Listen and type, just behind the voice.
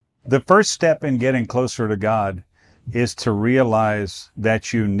The first step in getting closer to God is to realize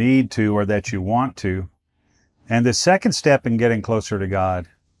that you need to or that you want to. And the second step in getting closer to God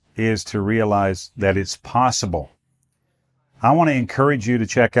is to realize that it's possible. I want to encourage you to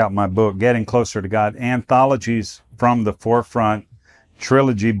check out my book, Getting Closer to God, Anthologies from the Forefront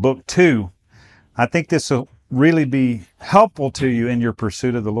Trilogy, Book 2. I think this will really be helpful to you in your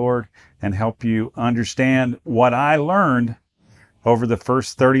pursuit of the Lord and help you understand what I learned over the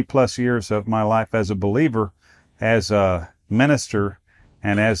first 30 plus years of my life as a believer, as a minister,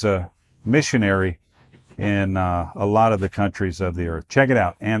 and as a missionary in a lot of the countries of the earth. Check it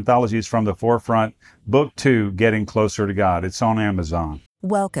out. Anthologies from the Forefront, Book 2, Getting Closer to God. It's on Amazon.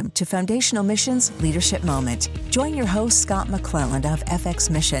 Welcome to Foundational Missions Leadership Moment. Join your host, Scott McClelland of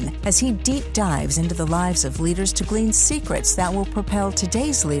FX Mission, as he deep dives into the lives of leaders to glean secrets that will propel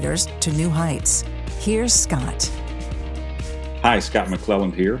today's leaders to new heights. Here's Scott. Hi, Scott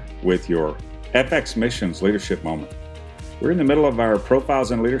McClelland here with your FX Missions Leadership Moment. We're in the middle of our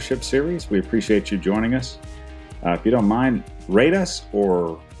Profiles in Leadership series. We appreciate you joining us. If you don't mind, rate us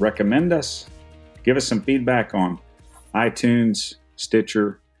or recommend us. Give us some feedback on iTunes,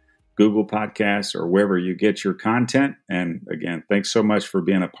 Stitcher, Google Podcasts, or wherever you get your content. And again, thanks so much for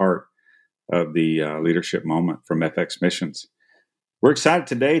being a part of the Leadership Moment from FX Missions. We're excited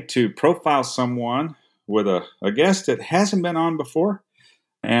today to profile someone with a guest that hasn't been on before.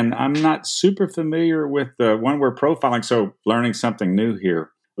 And I'm not super familiar with the one we're profiling, so learning something new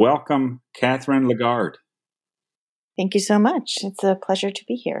here. Welcome, Catherine Lagarde. Thank you so much. It's a pleasure to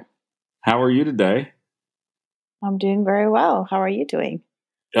be here. How are you today? I'm doing very well. How are you doing?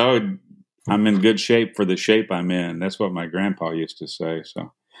 Oh, I'm in good shape for the shape I'm in. That's what my grandpa used to say.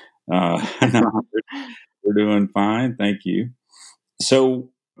 So no, we're doing fine. Thank you.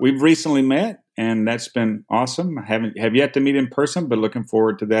 So we've recently met, and that's been awesome. I have yet to meet in person, but looking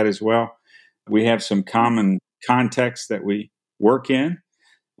forward to that as well. We have some common contexts that we work in.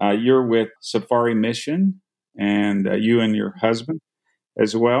 You're with Safari Mission, and you and your husband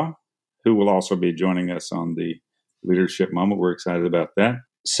as well, who will also be joining us on the Leadership Moment. We're excited about that.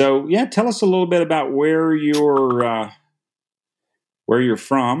 So, yeah, tell us a little bit about where you're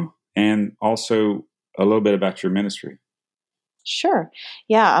from, and also a little bit about your ministry. Sure.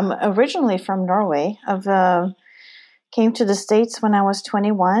 Yeah, I'm originally from Norway. I've came to the States when I was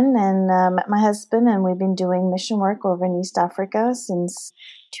 21 and met my husband, and we've been doing mission work over in East Africa since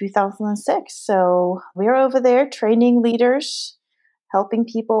 2006. So we're over there training leaders, helping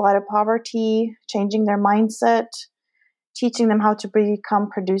people out of poverty, changing their mindset, teaching them how to become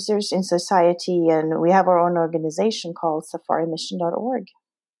producers in society. And we have our own organization called SafariMission.org.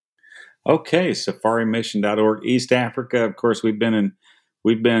 Okay, SafariMission.org, East Africa. Of course, we've been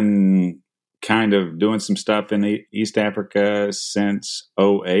kind of doing some stuff in East Africa since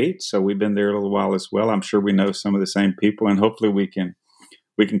 2008, so we've been there a little while as well. I'm sure we know some of the same people, and hopefully we can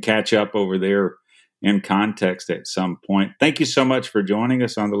catch up over there in context at some point. Thank you so much for joining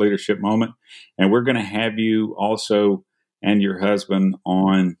us on the Leadership Moment, and we're going to have you also and your husband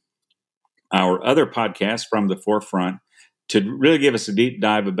on our other podcast, From the Forefront, to really give us a deep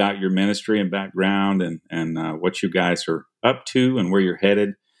dive about your ministry and background and what you guys are up to and where you're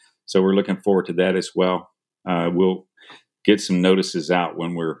headed. So we're looking forward to that as well. We'll get some notices out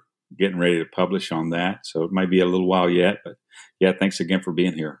when we're getting ready to publish on that. So it might be a little while yet, but yeah, thanks again for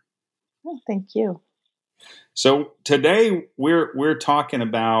being here. Oh, thank you. So today we're talking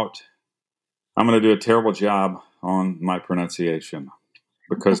about, I'm going to do a terrible job on my pronunciation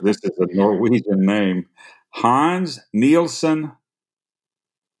because this is a Norwegian name. Hans Nielsen.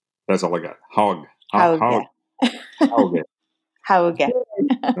 That's all I got. Hauge. Hauge. Oh,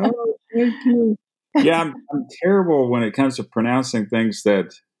 thank you. Yeah, I'm terrible when it comes to pronouncing things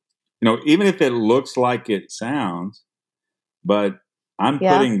that, even if it looks like it sounds, but I'm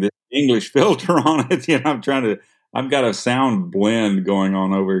putting this English filter on it. I've got a sound blend going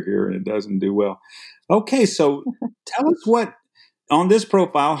on over here, and it doesn't do well. Okay, so tell us what, on this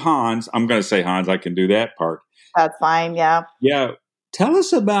profile, Hans, I'm going to say Hans, I can do that part. That's fine, yeah. Yeah. Tell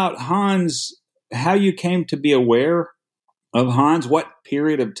us about Hans, how you came to be aware of Hans, what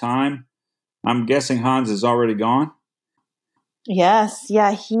period of time? I'm guessing Hans is already gone. Yes,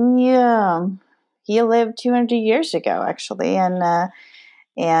 yeah, he lived 200 years ago, actually,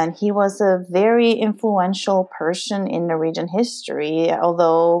 and he was a very influential person in Norwegian history,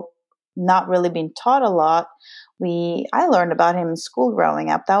 although not really being taught a lot. I learned about him in school growing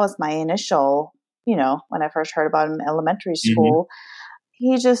up. That was my initial, when I first heard about him in elementary school.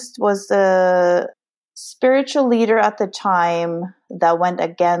 Mm-hmm. He just was a spiritual leader at the time that went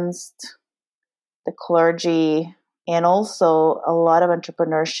against the clergy and also a lot of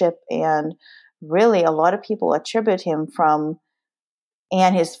entrepreneurship, and really a lot of people attribute him from,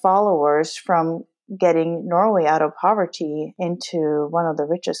 and his followers, from getting Norway out of poverty into one of the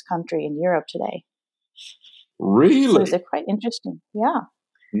richest country in Europe today. Really? So it's quite interesting. Yeah.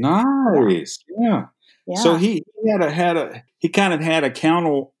 Nice. Yeah. Yeah. So he kind of had a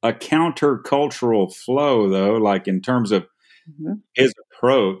countercultural flow, though, like in terms of his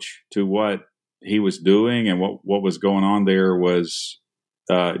approach to what he was doing and what was going on there was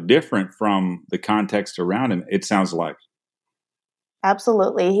different from the context around him, it sounds like.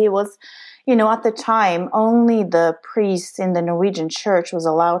 Absolutely. He was, at the time, only the priests in the Norwegian church was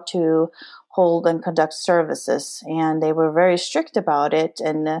allowed to hold and conduct services, and they were very strict about it.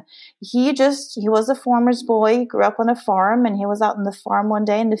 And he was a farmer's boy, grew up on a farm, and he was out in the farm one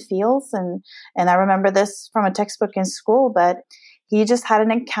day in the fields. And I remember this from a textbook in school, but he just had an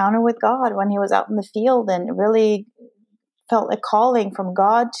encounter with God when he was out in the field, and really felt a calling from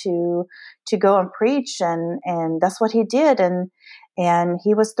God to go and preach. And that's what he did. And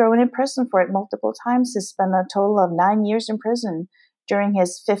he was thrown in prison for it multiple times. He spent a total of 9 years in prison during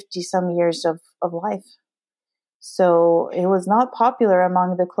his 50-some years of life. So it was not popular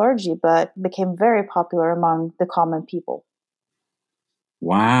among the clergy, but became very popular among the common people.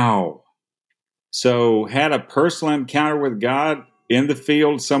 Wow. So had a personal encounter with God in the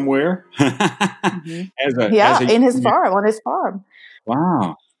field somewhere? In his farm, on his farm.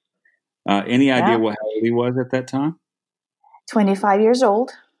 Wow. Any idea how old he was at that time? 25 years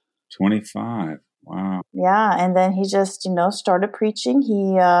old. 25. Wow. Yeah, and then he just, started preaching.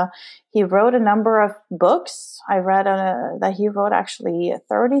 He wrote a number of books. I read that he wrote actually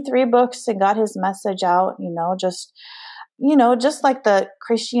 33 books and got his message out, just like the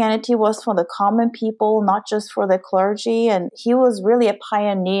Christianity was for the common people, not just for the clergy. And he was really a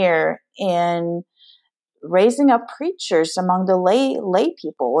pioneer in raising up preachers among the lay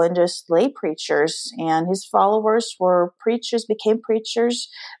people, and just lay preachers. And his followers became preachers,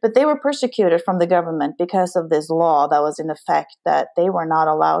 but they were persecuted from the government because of this law that was in effect that they were not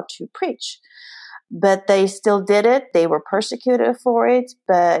allowed to preach. But they still did it. They were persecuted for it.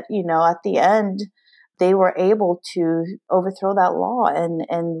 But, at the end, they were able to overthrow that law,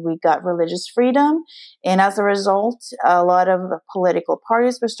 and we got religious freedom. And as a result, a lot of political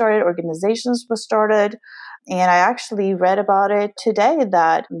parties were started, organizations were started. And I actually read about it today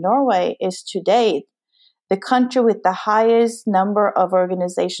that Norway is today the country with the highest number of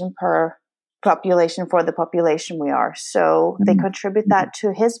organizations per population for the population we are. So they contribute that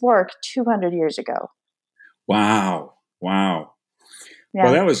to his work 200 years ago. Wow. Yeah.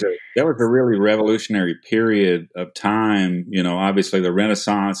 Well, that was a really revolutionary period of time. Obviously the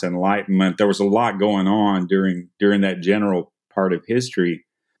Renaissance, Enlightenment. There was a lot going on during that general part of history.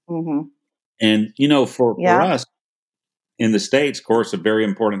 Mm-hmm. And for us in the States, of course, a very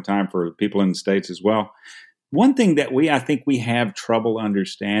important time for people in the States as well. One thing that I think we have trouble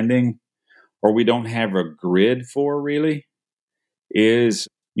understanding, or we don't have a grid for really, is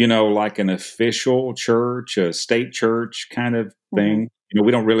like an official church, a state church kind of thing. We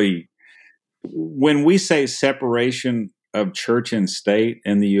don't really, when we say separation of church and state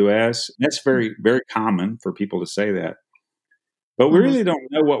in the U.S., that's very, very common for people to say that. But we really don't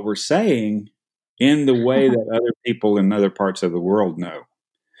know what we're saying in the way that other people in other parts of the world know.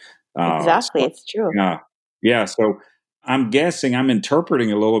 Exactly. It's true. Yeah. So I'm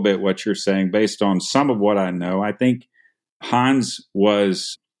interpreting a little bit what you're saying based on some of what I know. I think Hans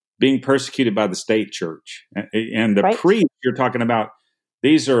was being persecuted by the state church, and the priests you're talking about,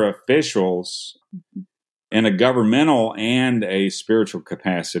 these are officials in a governmental and a spiritual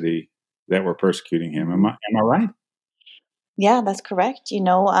capacity that were persecuting him. Am I right? Yeah, that's correct.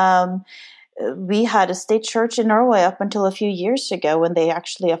 We had a state church in Norway up until a few years ago when they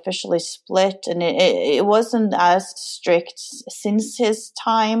actually officially split, and it wasn't as strict since his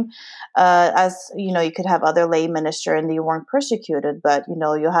time as, you could have other lay minister and they weren't persecuted, but,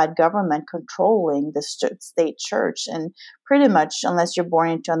 you had government controlling the state church, and pretty much unless you're born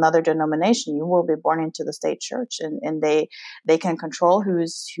into another denomination, you will be born into the state church, and they can control who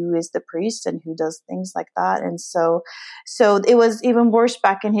is the priest and who does things like that. And so it was even worse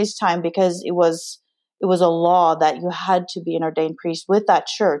back in his time, because it was a law that you had to be an ordained priest with that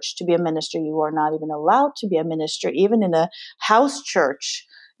church to be a minister. You were not even allowed to be a minister, even in a house church.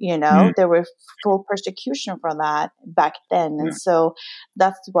 There were full persecution for that back then. And so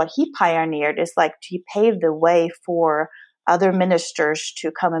that's what he pioneered. It's like he paved the way for other ministers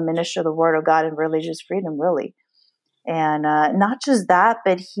to come and minister the word of God and religious freedom, really. And not just that,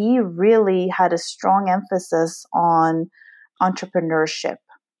 but he really had a strong emphasis on entrepreneurship.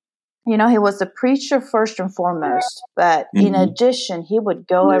 he was a preacher first and foremost, but in addition, he would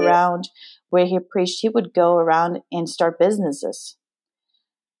go around where he preached, he would go around and start businesses.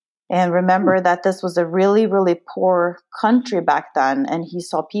 And remember that this was a really, really poor country back then. And he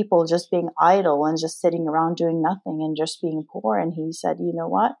saw people just being idle and just sitting around doing nothing and just being poor. And he said, you know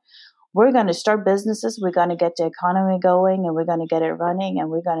what? We're going to start businesses. We're going to get the economy going and we're going to get it running and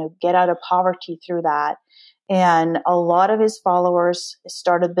we're going to get out of poverty through that. And a lot of his followers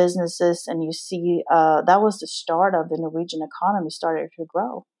started businesses. And you see, that was the start of the Norwegian economy started to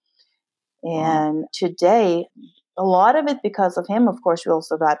grow. And today, a lot of it because of him, of course, we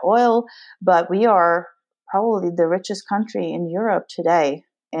also got oil, but we are probably the richest country in Europe today.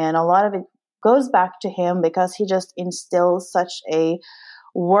 And a lot of it goes back to him because he just instills such a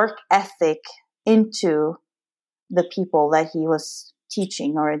work ethic into the people that he was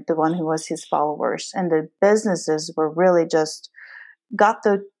teaching, or the one who was his followers. And the businesses were really just got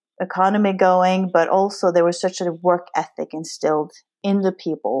the economy going, but also there was such a work ethic instilled in the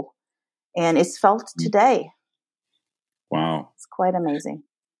people. And it's felt today. Wow. It's quite amazing.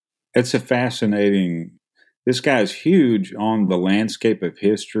 It's a fascinating, this guy is huge on the landscape of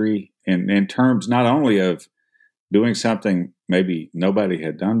history in terms not only of doing something maybe nobody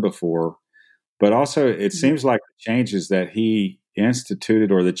had done before, but also it seems like the changes that he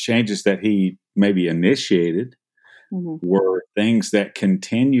instituted or the changes that he maybe initiated were things that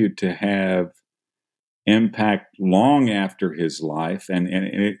continued to have impact long after his life. And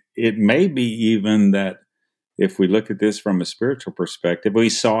it may be even that if we look at this from a spiritual perspective, we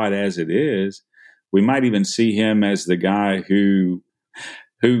saw it as it is, we might even see him as the guy who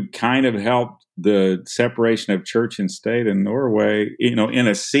kind of helped the separation of church and state in Norway, in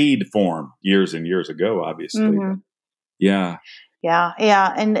a seed form years and years ago, obviously. Yeah.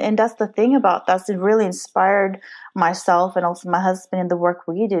 Yeah. And that's the thing about that. It really inspired myself and also my husband in the work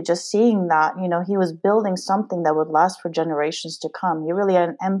we do, just seeing that, he was building something that would last for generations to come. He really had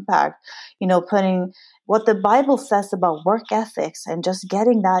an impact, putting what the Bible says about work ethics and just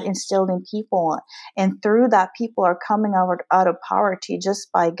getting that instilled in people. And through that, people are coming out of poverty just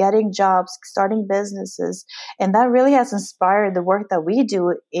by getting jobs, starting businesses. And that really has inspired the work that we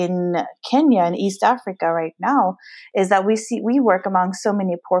do in Kenya and East Africa right now, is that we work among so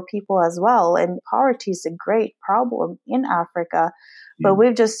many poor people as well. And poverty is a great problem in Africa. But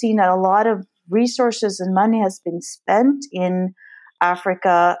we've just seen that a lot of resources and money has been spent in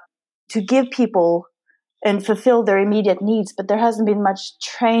Africa to give people and fulfill their immediate needs, but there hasn't been much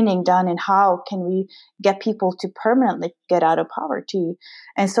training done in how can we get people to permanently get out of poverty.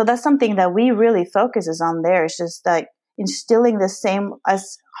 And so that's something that we really focuses on there. It's just like instilling the same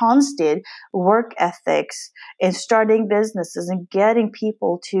as Hans did, work ethics and starting businesses and getting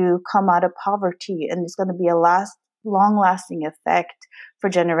people to come out of poverty. And it's going to be a long-lasting effect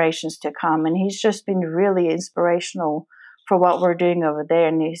for generations to come. And he's just been really inspirational for what we're doing over there.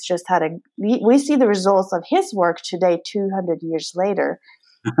 And he's just we see the results of his work today, 200 years later.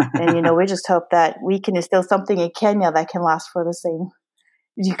 And, we just hope that we can instill something in Kenya that can last for the same.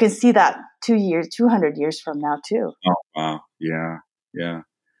 You can see that 200 years from now too. Oh, wow. Yeah. Yeah.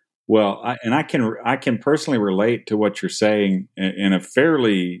 Well, I can personally relate to what you're saying in a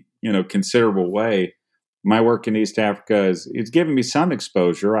fairly, considerable way. My work in East Africa it's given me some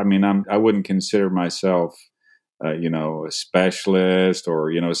exposure. I mean, I wouldn't consider myself a specialist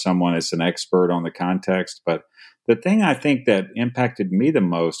or, someone that's an expert on the context. But the thing I think that impacted me the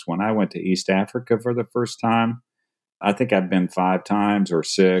most when I went to East Africa for the first time, I think I've been 5 times or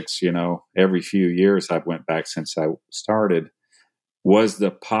 6, every few years I've went back since I started, was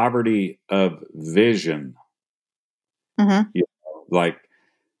the poverty of vision. Like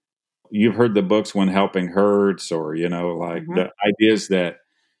you've heard the books When Helping Hurts, or, the ideas that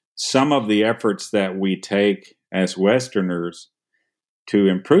some of the efforts that we take as Westerners to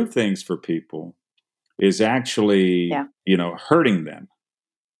improve things for people is actually, hurting them.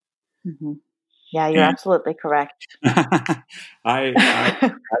 Yeah, you're absolutely correct.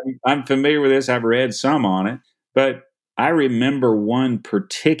 I'm familiar with this. I've read some on it, but I remember one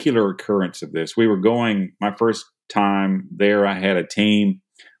particular occurrence of this. We were going, my first time there, I had a team.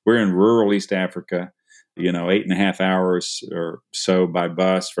 We're in rural East Africa, 8.5 hours or so by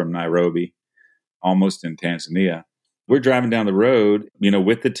bus from Nairobi, almost in Tanzania. We're driving down the road,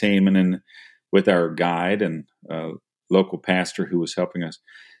 with the team and then with our guide and local pastor who was helping us.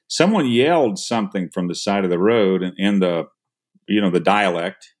 Someone yelled something from the side of the road in the, the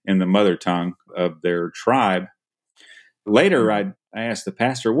dialect, in the mother tongue of their tribe. Later, I asked the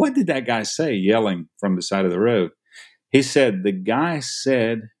pastor, what did that guy say yelling from the side of the road? He said, the guy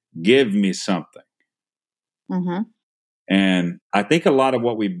said, give me something. And I think a lot of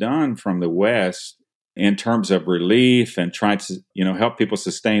what we've done from the West in terms of relief and trying to, help people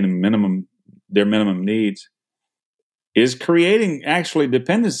sustain their minimum needs is creating actually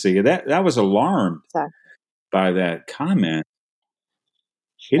dependency. That was alarmed by that comment.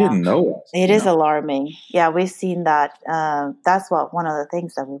 He didn't know us. It is alarming. Yeah, we've seen that. That's one of the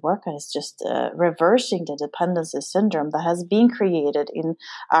things that we work on is just reversing the dependency syndrome that has been created in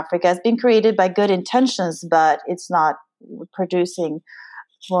Africa. It's been created by good intentions, but it's not producing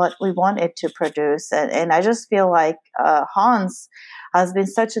what we want it to produce. And I just feel like Hans has been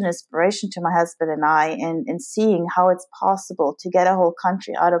such an inspiration to my husband and I in seeing how it's possible to get a whole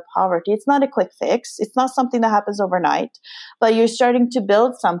country out of poverty. It's not a quick fix. It's not something that happens overnight, but you're starting to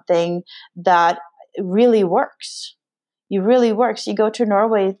build something that really works. It really works. You go to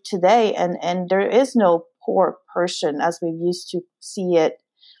Norway today and there is no poor person as we used to see it,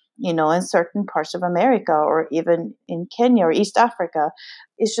 in certain parts of America or even in Kenya or East Africa.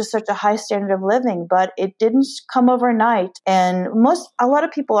 It's just such a high standard of living, but it didn't come overnight. And a lot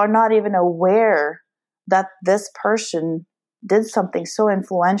of people are not even aware that this person did something so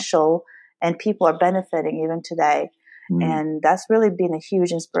influential and people are benefiting even today. Mm. And that's really been a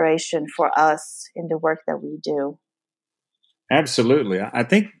huge inspiration for us in the work that we do. Absolutely. I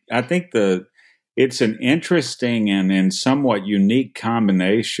think it's an interesting and somewhat unique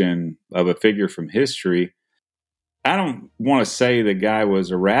combination of a figure from history. I don't want to say the guy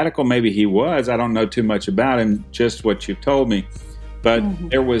was a radical. Maybe he was. I don't know too much about him, just what you've told me. But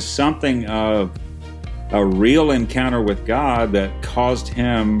there was something of a real encounter with God that caused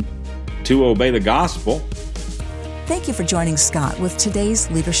him to obey the gospel. Thank you for joining Scott with today's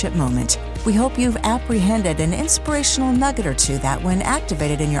Leadership Moment. We hope you've apprehended an inspirational nugget or two that, when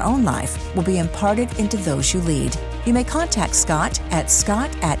activated in your own life, will be imparted into those you lead. You may contact Scott at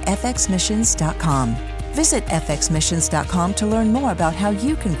scott@fxmissions.com. Visit fxmissions.com to learn more about how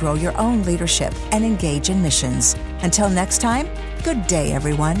you can grow your own leadership and engage in missions. Until next time, good day,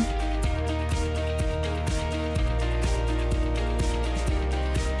 everyone.